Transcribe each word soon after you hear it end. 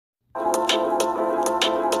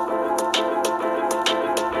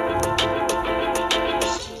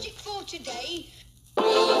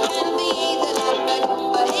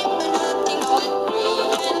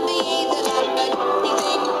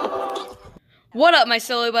What up, my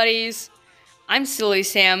silly buddies? I'm Silly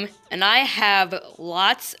Sam, and I have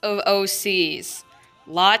lots of OCs.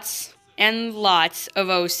 Lots and lots of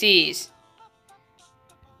OCs.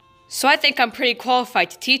 So I think I'm pretty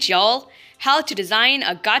qualified to teach y'all how to design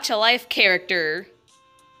a Gacha Life character.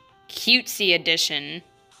 Cutesy edition.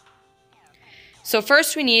 So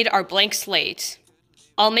first we need our blank slate.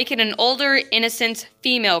 I'll make it an older, innocent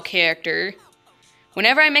female character.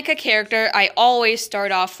 Whenever I make a character, I always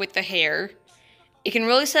start off with the hair. It can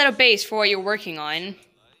really set a base for what you're working on.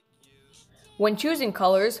 When choosing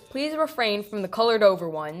colors, please refrain from the colored over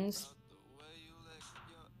ones.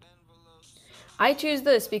 I choose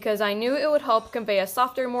this because I knew it would help convey a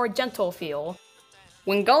softer, more gentle feel.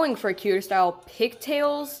 When going for a cuter style,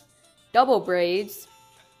 pigtails, double braids,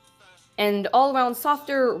 and all-around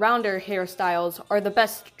softer, rounder hairstyles are the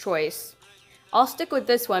best choice. I'll stick with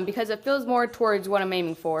this one because it feels more towards what I'm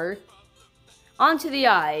aiming for. On to the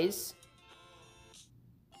eyes.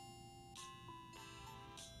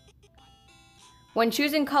 When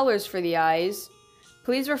choosing colors for the eyes,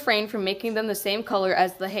 please refrain from making them the same color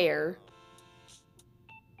as the hair.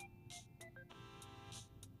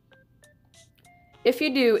 If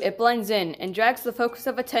you do, it blends in and drags the focus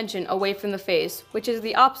of attention away from the face, which is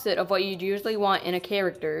the opposite of what you'd usually want in a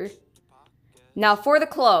character. Now for the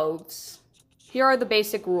clothes. Here are the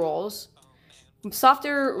basic rules.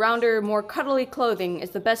 Softer, rounder, more cuddly clothing is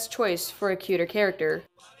the best choice for a cuter character.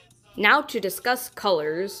 Now to discuss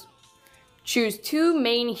colors. Choose two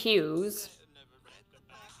main hues.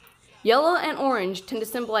 Yellow and orange tend to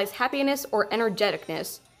symbolize happiness or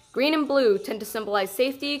energeticness. Green and blue tend to symbolize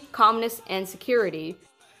safety, calmness, and security.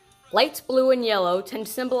 Light blue and yellow tend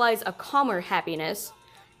to symbolize a calmer happiness.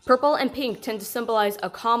 Purple and pink tend to symbolize a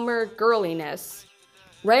calmer girliness.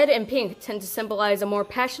 Red and pink tend to symbolize a more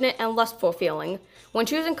passionate and lustful feeling. When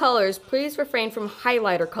choosing colors, please refrain from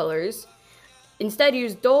highlighter colors. Instead,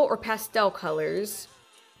 use dull or pastel colors.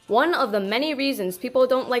 One of the many reasons people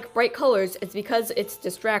don't like bright colors is because it's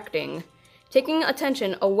distracting, taking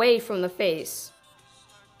attention away from the face.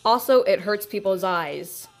 Also, it hurts people's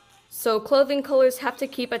eyes. So clothing colors have to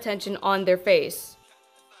keep attention on their face.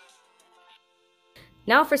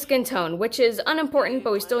 Now for skin tone, which is unimportant,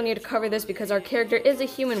 but we still need to cover this because our character is a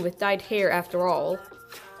human with dyed hair after all.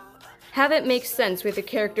 Have it make sense with the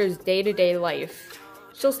character's day-to-day life.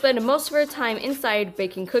 She'll spend most of her time inside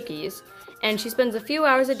baking cookies, and she spends a few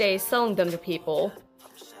hours a day selling them to people.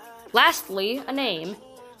 Lastly, a name.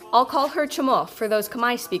 I'll call her Chamo for those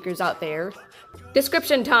Khmer speakers out there.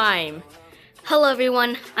 Description time! Hello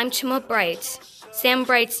everyone, I'm Chamo Bright, Sam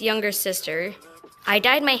Bright's younger sister. I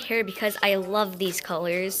dyed my hair because I love these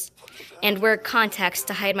colors, and wear contacts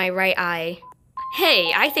to hide my right eye.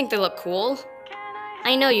 Hey, I think they look cool.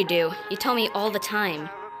 I know you do, you tell me all the time.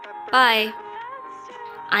 Bye.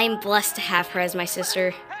 I'm blessed to have her as my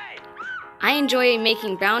sister. I enjoy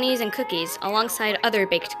making brownies and cookies alongside other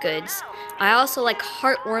baked goods. I also like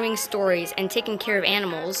heartwarming stories and taking care of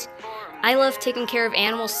animals. I love taking care of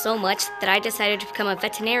animals so much that I decided to become a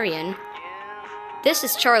veterinarian. This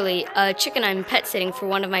is Charlie, a chicken I'm pet sitting for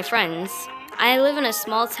one of my friends. I live in a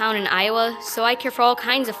small town in Iowa, so I care for all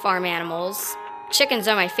kinds of farm animals. Chickens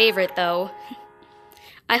are my favorite, though.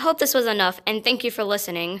 I hope this was enough, and thank you for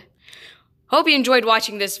listening. Hope you enjoyed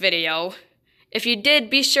watching this video. If you did,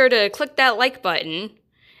 be sure to click that like button.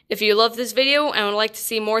 If you love this video and would like to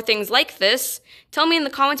see more things like this, tell me in the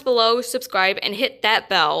comments below, subscribe, and hit that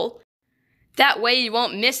bell. That way you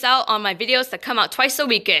won't miss out on my videos that come out twice a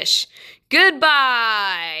weekish.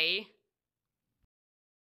 Goodbye!